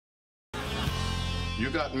You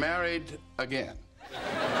got married again.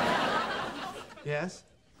 Yes?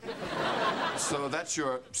 So that's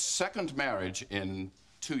your second marriage in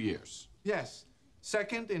 2 years. Yes.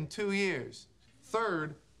 Second in 2 years.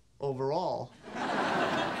 Third overall.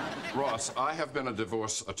 Ross, I have been a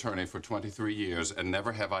divorce attorney for 23 years, and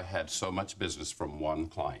never have I had so much business from one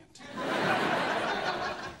client.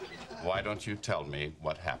 Why don't you tell me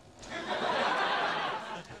what happened?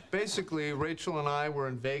 Basically, Rachel and I were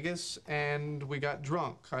in Vegas, and we got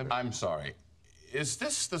drunk. I'm sorry. Is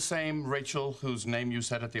this the same Rachel whose name you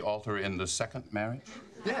said at the altar in the second marriage?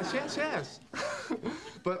 Yes, yes, yes.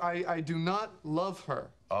 But I do not love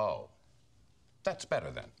her. Oh. That's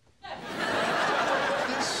better then.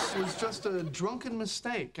 This was just a drunken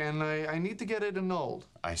mistake, and I need to get it annulled.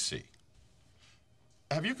 I see.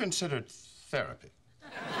 Have you considered therapy?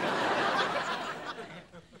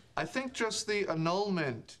 I think just the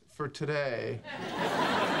annulment for today.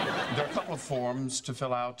 There are a couple of forms to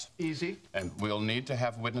fill out. Easy. And we'll need to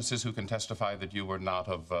have witnesses who can testify that you were not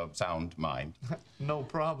of sound mind. No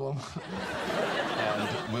problem. And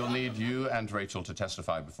we'll need you and Rachel to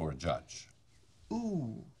testify before a judge.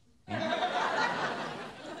 Ooh.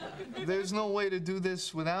 There's no way to do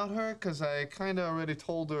this without her, because I kind of already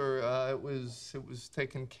told her it was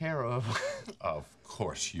taken care of. Of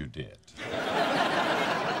course you did.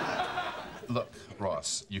 Look,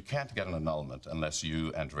 Ross, you can't get an annulment unless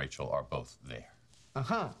you and Rachel are both there.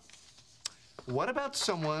 Uh-huh. What about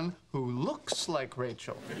someone who looks like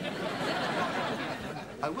Rachel?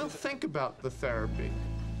 I will think about the therapy.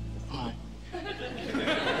 Hi.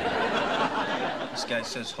 This guy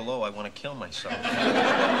says hello, I want to kill myself.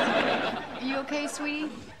 Are you okay,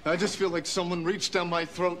 sweetie? I just feel like someone reached down my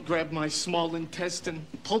throat, grabbed my small intestine,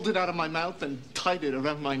 pulled it out of my mouth, and tied it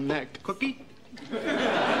around my neck. Cookie?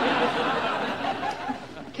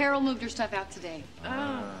 Carol moved her stuff out today.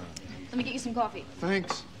 Let me get you some coffee.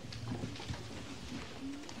 Thanks.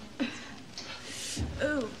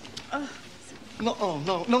 Ooh. No,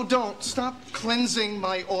 oh, no, don't. Stop cleansing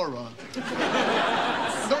my aura.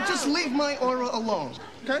 Don't just leave my aura alone,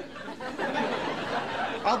 okay?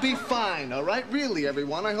 I'll be fine, all right? Really,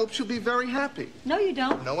 everyone. I hope she'll be very happy. No, you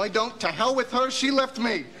don't. No, I don't. To hell with her. She left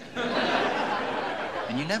me.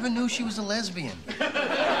 And you never knew she was a lesbian.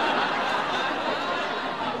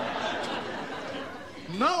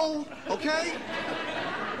 No, okay?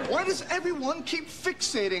 Why does everyone keep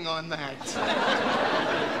fixating on that?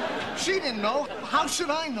 She didn't know. How should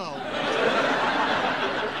I know?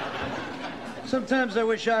 Sometimes I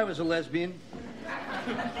wish I was a lesbian.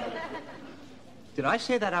 Did I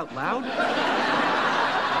say that out loud?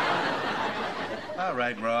 All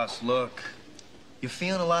right, Ross, look. You're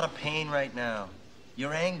feeling a lot of pain right now.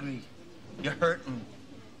 You're angry. You're hurting.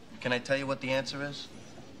 Can I tell you what the answer is?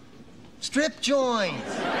 Strip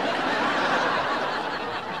joints!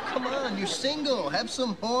 Come on, you're single. Have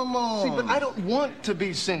some hormones. See, but I don't want to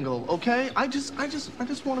be single, okay? I just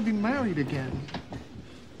want to be married again.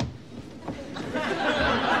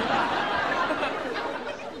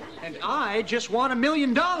 And I just want $1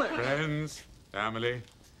 million. Friends, family,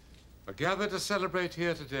 are gathered to celebrate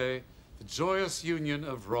here today the joyous union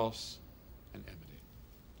of Ross and Emily.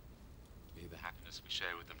 May the happiness we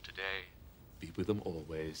share with them today be with them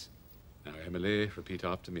always. Now, Emily, repeat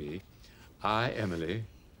after me. I, Emily.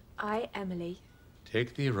 I, Emily.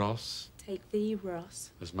 Take thee, Ross. Take thee,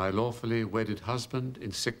 Ross. As my lawfully wedded husband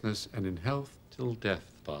in sickness and in health till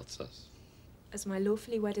death parts us. As my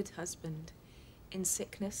lawfully wedded husband, in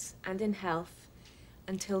sickness and in health,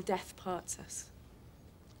 until death parts us.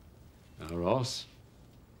 Now, Ross,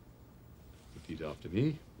 repeat after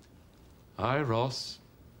me. I, Ross.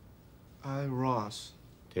 I, Ross.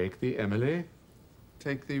 Take thee, Emily.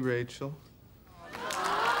 Take thee, Rachel.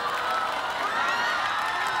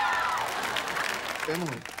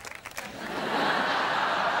 Emily.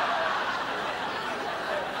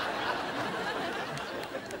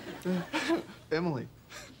 Emily.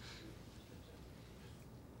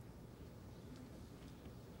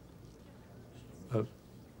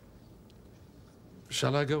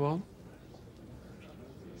 Shall I go on?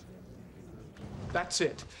 That's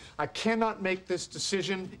it. I cannot make this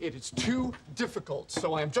decision. It is too difficult.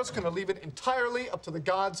 So I am just going to leave it entirely up to the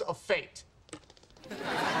gods of fate.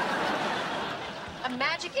 A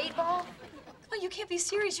magic 8-ball? Oh, you can't be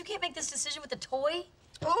serious. You can't make this decision with a toy.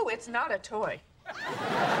 Oh, it's not a toy.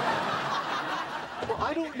 Well,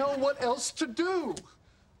 I don't know what else to do.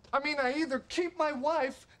 I mean, I either keep my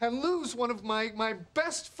wife and lose one of my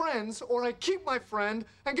best friends, or I keep my friend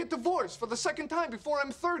and get divorced for the second time before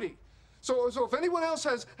I'm 30. So if anyone else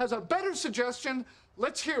has a better suggestion,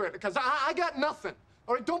 let's hear it, because I got nothing.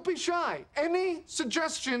 All right, don't be shy. Any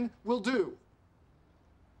suggestion will do.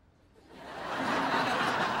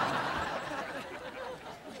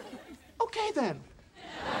 Okay, then.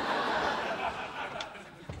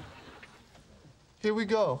 Here we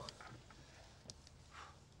go.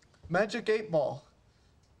 Magic 8 Ball.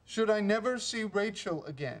 Should I never see Rachel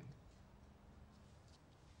again?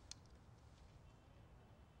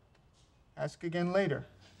 Ask again later.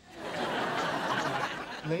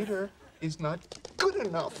 Later is not good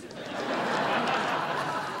enough.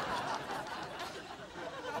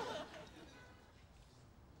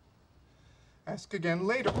 Ask again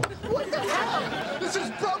later. What the hell? This is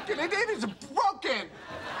broken. It is broken.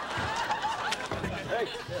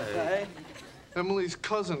 Hey. Emily's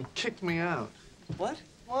cousin kicked me out. What?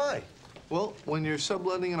 Why? Well, when you're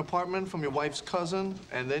subletting an apartment from your wife's cousin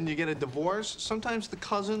and then you get a divorce, sometimes the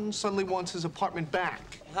cousin suddenly wants his apartment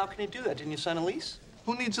back. How can he do that? Didn't you sign a lease?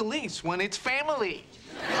 Who needs a lease when it's family?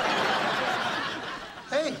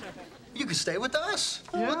 Hey, you can stay with us.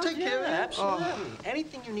 We'll take care of you. Absolutely.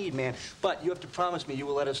 Anything you need, man. But you have to promise me you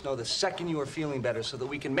will let us know the second you are feeling better so that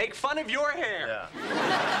we can make fun of your hair.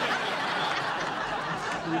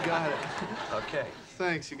 You got it. Okay.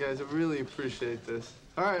 Thanks, you guys. I really appreciate this.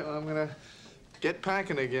 All right, well, I'm gonna get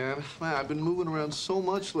packing again. Man, I've been moving around so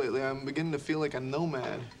much lately, I'm beginning to feel like a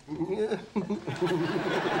nomad.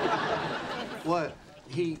 What?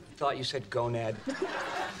 He thought you said gonad.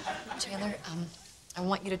 Chandler, I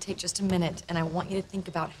want you to take just a minute, and I want you to think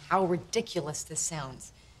about how ridiculous this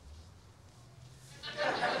sounds.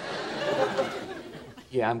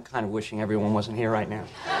 Yeah, I'm kind of wishing everyone wasn't here right now.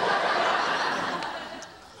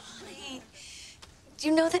 Honey, do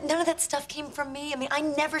you know that none of that stuff came from me? I mean, I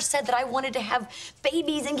never said that I wanted to have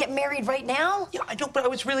babies and get married right now. Yeah, I know, but I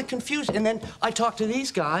was really confused. And then I talked to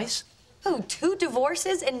these guys. Who, 2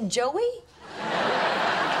 divorces and Joey?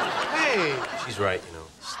 Hey! She's right, you know.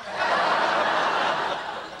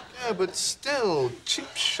 Yeah, but still,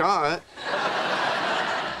 cheap shot.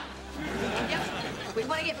 We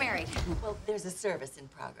want to get married. Well, there's a service in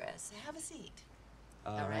progress. Have a seat.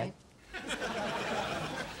 All right.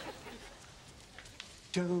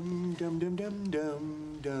 Dum dum dum dum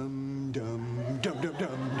dum dum dum dum dum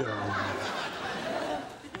dum dum.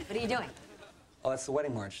 What are you doing? Oh, that's the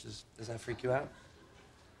wedding march. Does that freak you out?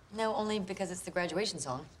 No, only because it's the graduation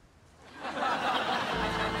song.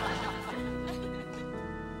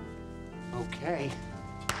 Okay.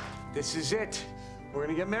 This is it. We're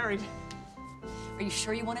gonna get married. Are you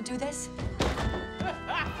sure you want to do this?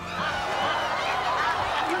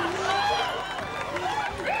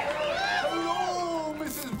 Hello,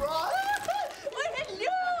 Mrs. Ross. Well,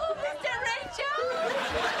 hello, Mr. Rachel.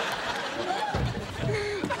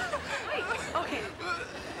 Okay.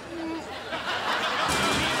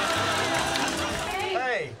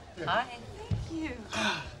 Hey. Hi. Thank you.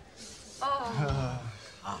 Oh.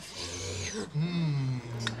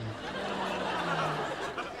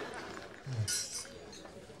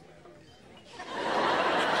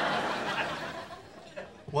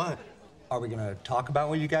 What? Are we gonna talk about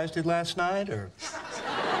what you guys did last night, or?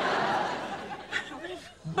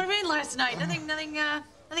 What do you mean last night? Nothing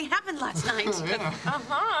happened last night. Yeah.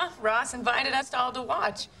 Uh-huh. Ross invited us all to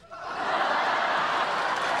watch.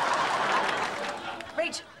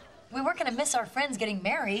 Rach, we weren't going to miss our friends getting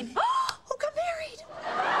married. Who got married?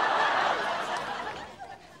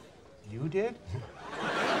 You did?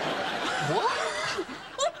 What?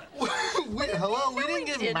 Wait, hello? We didn't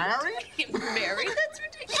get married? Get married? That's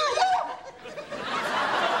ridiculous.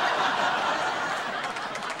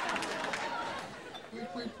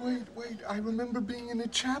 Wait. I remember being in a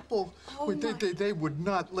chapel. Oh, Wait, my. they would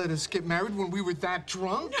not let us get married when we were that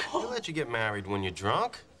drunk? They'll let you get married when you're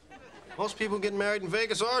drunk. Most people getting married in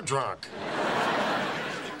Vegas are drunk.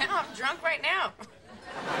 Now I'm drunk right now.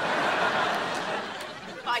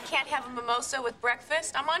 I can't have a mimosa with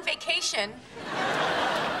breakfast. I'm on vacation.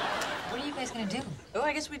 What are you guys going to do? Oh,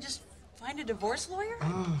 I guess we just find a divorce lawyer?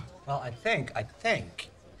 Well, I think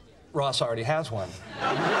Ross already has one.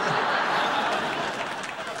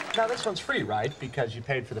 Now, this one's free, right? Because you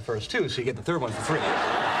paid for the first 2, so you get the 3rd one for free.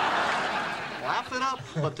 Laugh it up,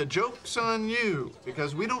 but the joke's on you,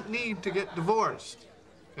 because we don't need to get divorced.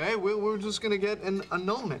 Okay? We're just gonna get an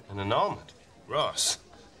annulment. An annulment? Ross,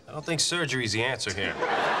 I don't think surgery's the answer here.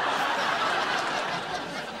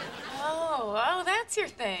 Oh, that's your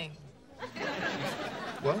thing.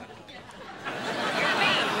 What? Your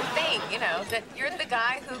thing, you know, that you're the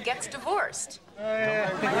guy who gets divorced. No,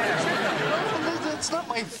 that's not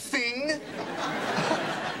my thing.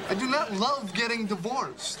 I do not love getting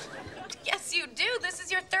divorced. Yes, you do. This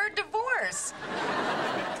is your 3rd divorce.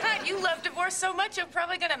 God, you love divorce so much, you're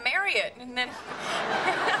probably gonna marry it, and then...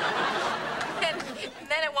 and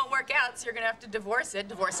then it won't work out, so you're gonna have to divorce it,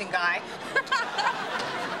 divorcing guy.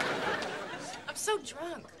 I'm so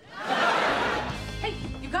drunk. Hey,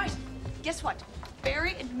 you guys, guess what?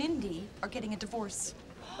 Barry and Mindy are getting a divorce.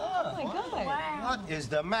 Oh my God. Wow. What is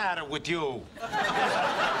the matter with you?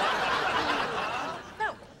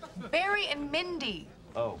 No, Barry and Mindy.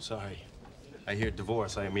 Oh, sorry. I hear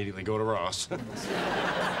divorce, I immediately go to Ross.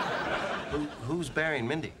 Who's Barry and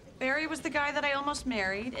Mindy? Barry was the guy that I almost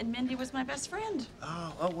married, and Mindy was my best friend.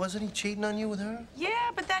 Oh, wasn't he cheating on you with her?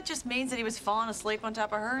 Yeah, but that just means that he was falling asleep on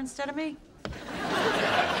top of her instead of me.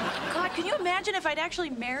 God, can you imagine if I'd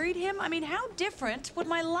actually married him? I mean, how different would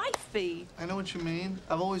my life be? I know what you mean.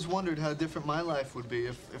 I've always wondered how different my life would be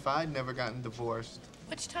if I'd never gotten divorced.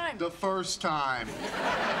 Which time? The first time.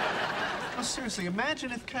 Oh, seriously,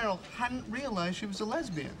 imagine if Carol hadn't realized she was a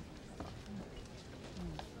lesbian.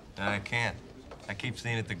 I can't. I keep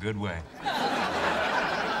seeing it the good way.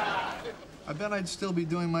 I bet I'd still be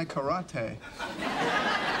doing my karate.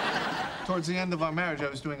 Towards the end of our marriage, I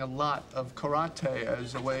was doing a lot of karate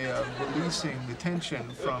as a way of releasing the tension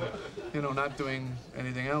from, you know, not doing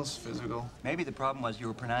anything else physical. Maybe the problem was you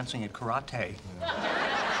were pronouncing it karate.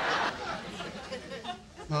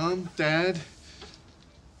 Mom, Dad,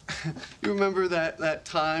 you remember that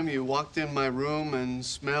time you walked in my room and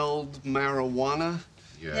smelled marijuana?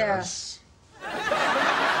 Yes.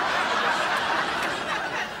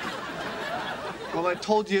 Well, I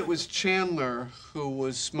told you it was Chandler who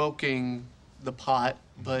was smoking the pot,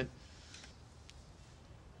 but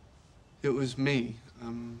it was me.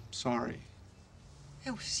 I'm sorry.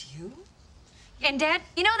 It was you? And Dad,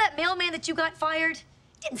 you know that mailman that you got fired?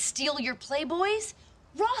 Didn't steal your Playboys.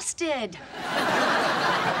 Ross did.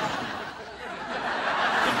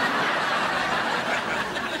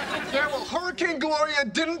 Yeah, well, Hurricane Gloria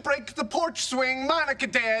didn't break the porch swing. Monica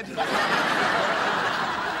did.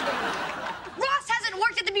 Ross hasn't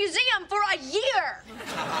worked at the museum for a year.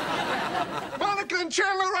 Monica and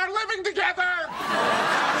Chandler are living together.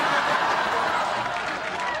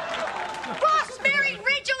 Ross married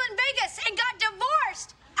Rachel in Vegas and got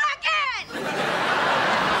divorced again.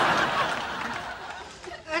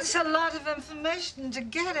 That's a lot of information to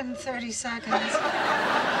get in 30 seconds.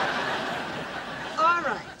 All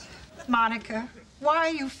right, Monica, why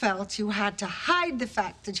you felt you had to hide the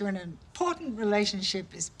fact that you're in an important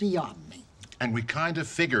relationship is beyond me. And we kind of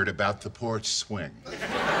figured about the porch swing.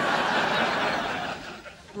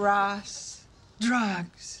 Ross,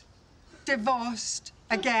 drugs, divorced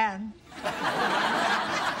again.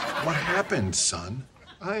 What happened, son?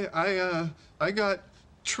 I got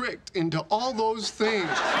tricked into all those things.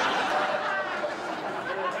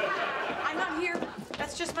 I'm not here.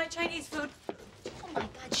 That's just my Chinese food. Oh my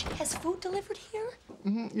God, she has food delivered here?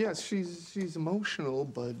 Mm-hmm. Yes, she's emotional,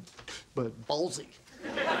 but ballsy.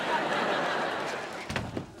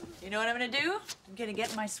 You know what I'm gonna do? I'm gonna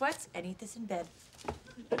get in my sweats and eat this in bed.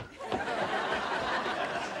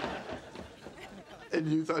 And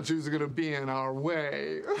you thought she was gonna be in our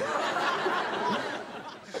way.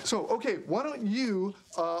 So, okay, why don't you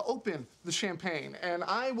open the champagne, and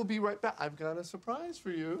I will be right back. I've got a surprise for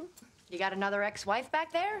you. You got another ex-wife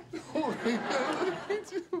back there?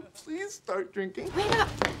 Please start drinking. Wait up.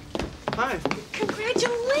 Hi.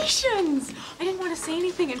 Congratulations! I didn't want to say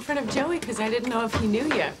anything in front of Joey because I didn't know if he knew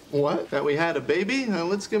yet. What? That we had a baby? Now,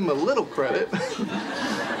 let's give him a little credit.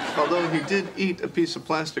 Although he did eat a piece of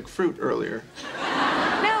plastic fruit earlier.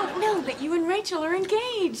 No, that you and Rachel are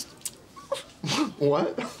engaged.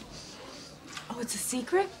 What? Oh, it's a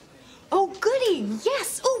secret? Oh, goody,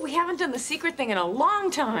 yes. Oh, we haven't done the secret thing in a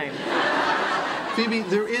long time. Phoebe,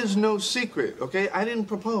 there is no secret, okay? I didn't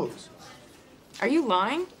propose. Are you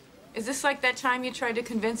lying? Is this like that time you tried to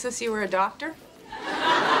convince us you were a doctor?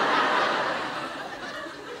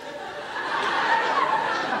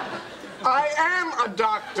 I am a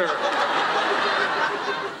doctor.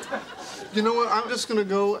 You know what? I'm just gonna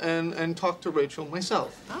go and talk to Rachel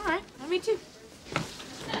myself. All right, me too.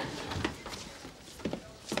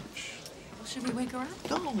 Well, should we wake her up?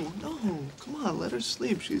 No. Come on, let her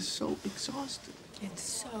sleep. She's so exhausted. And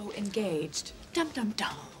so engaged. Dum dum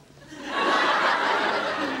dum.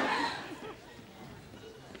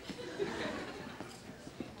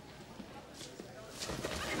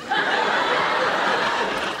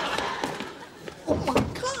 Oh my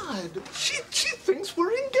God! She thinks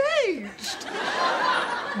we're engaged.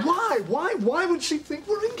 Why would she think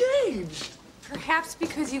we're engaged? Perhaps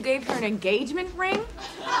because you gave her an engagement ring?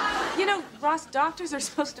 You know, Ross, doctors are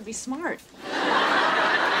supposed to be smart.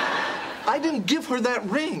 I didn't give her that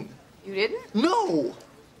ring. You didn't? No.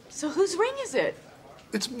 So whose ring is it?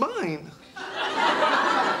 It's mine.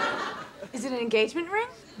 Is it an engagement ring?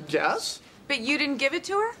 Yes. But you didn't give it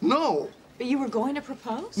to her? No. But you were going to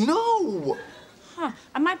propose? No. Huh.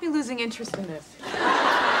 I might be losing interest in this.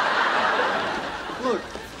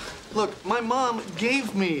 Look, my mom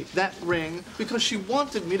gave me that ring because she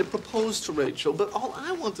wanted me to propose to Rachel, but all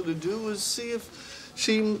I wanted to do was see if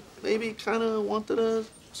she maybe kind of wanted to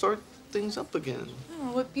start things up again.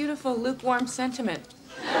 Oh, what beautiful lukewarm sentiment.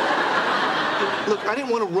 Look, I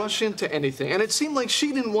didn't want to rush into anything, and it seemed like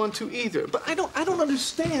she didn't want to either. But I don't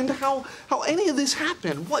understand how any of this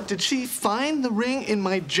happened. What, did she find the ring in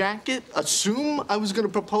my jacket, assume I was going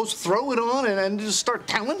to propose, throw it on, and just start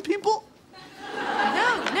telling people?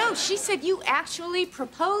 No, she said you actually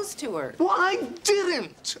proposed to her. Well, I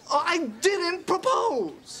didn't. I didn't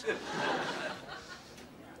propose.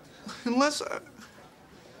 Unless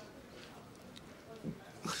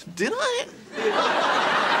did I?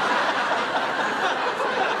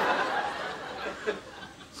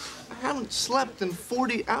 I haven't slept in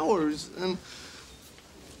 40 hours, and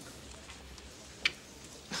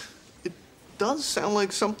it does sound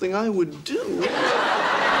like something I would do.